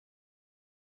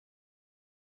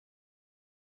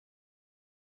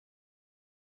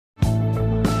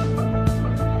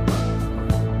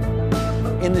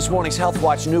In this morning's Health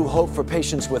Watch, new hope for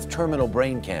patients with terminal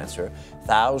brain cancer.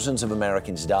 Thousands of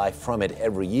Americans die from it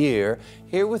every year.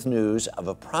 Here with news of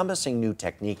a promising new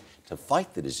technique to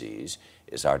fight the disease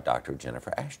is our Dr.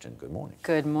 Jennifer Ashton. Good morning.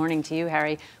 Good morning to you,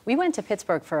 Harry. We went to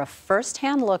Pittsburgh for a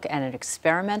first-hand look at an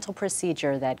experimental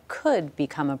procedure that could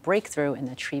become a breakthrough in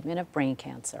the treatment of brain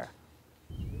cancer.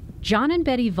 John and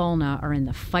Betty Volna are in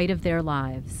the fight of their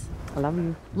lives. I love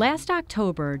you. Last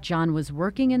October, John was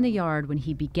working in the yard when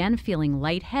he began feeling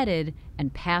lightheaded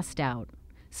and passed out.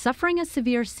 Suffering a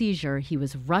severe seizure, he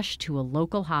was rushed to a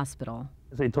local hospital.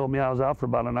 They told me I was out for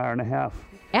about an hour and a half.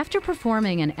 After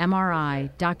performing an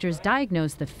MRI, doctors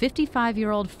diagnosed the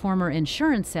 55-year-old former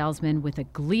insurance salesman with a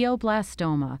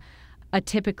glioblastoma, a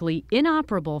typically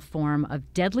inoperable form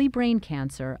of deadly brain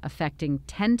cancer affecting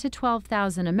 10,000 to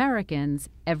 12,000 Americans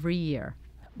every year.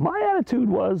 My attitude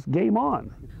was game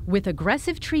on. With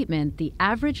aggressive treatment, the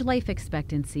average life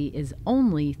expectancy is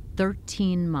only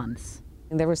 13 months.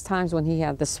 And there was times when he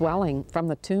had the swelling from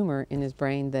the tumor in his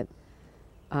brain that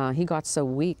he got so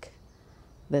weak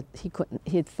that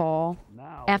he'd fall.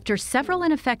 After several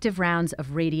ineffective rounds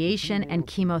of radiation and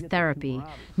chemotherapy,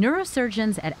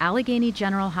 neurosurgeons at Allegheny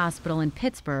General Hospital in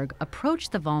Pittsburgh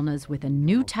approached the Volnas with a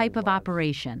new type of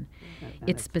operation.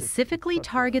 It specifically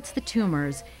targets the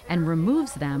tumors and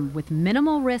removes them with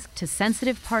minimal risk to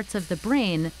sensitive parts of the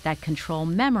brain that control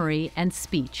memory and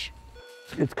speech.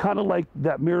 It's kind of like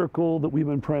that miracle that we've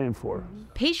been praying for.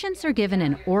 Patients are given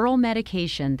an oral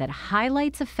medication that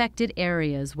highlights affected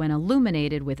areas when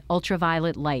illuminated with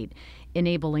ultraviolet light,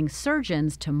 enabling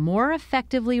surgeons to more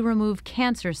effectively remove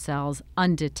cancer cells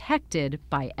undetected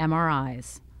by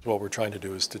MRIs. What we're trying to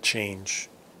do is to change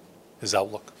his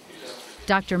outlook.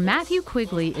 Dr. Matthew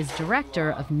Quigley is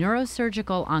Director of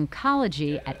Neurosurgical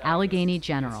Oncology at Allegheny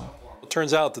General. It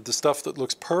turns out that the stuff that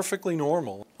looks perfectly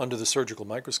normal under the surgical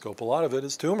microscope, a lot of it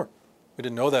is tumor. We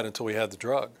didn't know that until we had the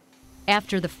drug.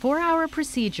 After the 4-hour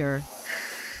procedure,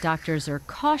 doctors are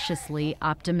cautiously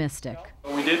optimistic.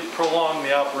 We did prolong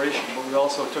the operation, but we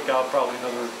also took out probably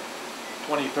another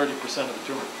 20–30% of the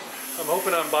tumor. I'm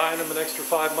hoping I'm buying him an extra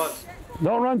 5 months.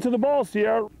 Don't run to the ball,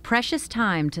 Sierra. Precious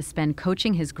time to spend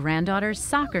coaching his granddaughter's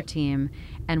soccer team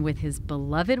and with his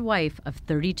beloved wife of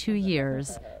 32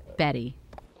 years, Betty.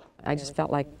 I just felt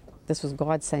like this was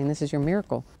God saying, this is your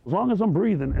miracle. As long as I'm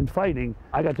breathing and fighting,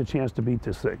 I got the chance to beat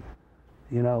this thing.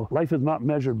 You know, life is not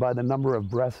measured by the number of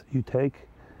breaths you take,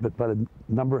 but by the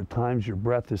number of times your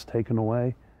breath is taken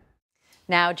away.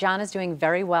 Now, John is doing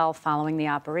very well following the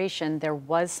operation. There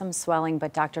was some swelling,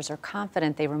 but doctors are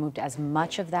confident they removed as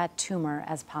much of that tumor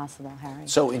as possible, Harry.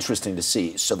 So interesting to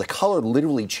see. So the color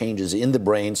literally changes in the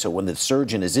brain, so when the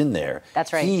surgeon is in there,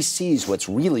 that's right, he sees what's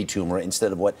really tumor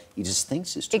instead of what he just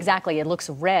thinks is tumor. Exactly. It looks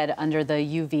red under the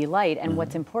UV light. And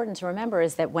what's important to remember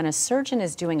is that when a surgeon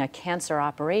is doing a cancer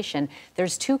operation,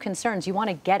 there's two concerns. You want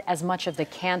to get as much of the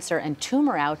cancer and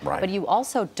tumor out, right, but you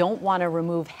also don't want to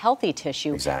remove healthy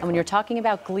tissue. Exactly. And when you're talking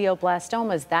about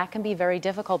glioblastomas, that can be very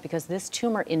difficult because this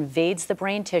tumor invades the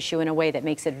brain tissue in a way that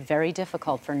makes it very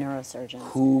difficult for neurosurgeons.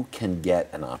 Who can get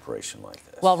an operation like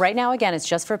this? Well, right now, again, it's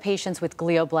just for patients with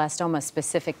glioblastoma, a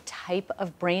specific type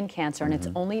of brain cancer, and it's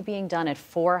only being done at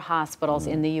 4 hospitals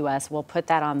in the U.S. We'll put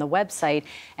that on the website.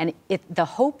 And the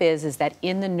hope is that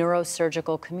in the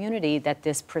neurosurgical community that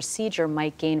this procedure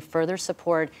might gain further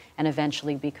support and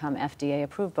eventually become FDA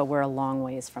approved, but we're a long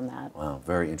ways from that. Wow,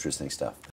 very interesting stuff.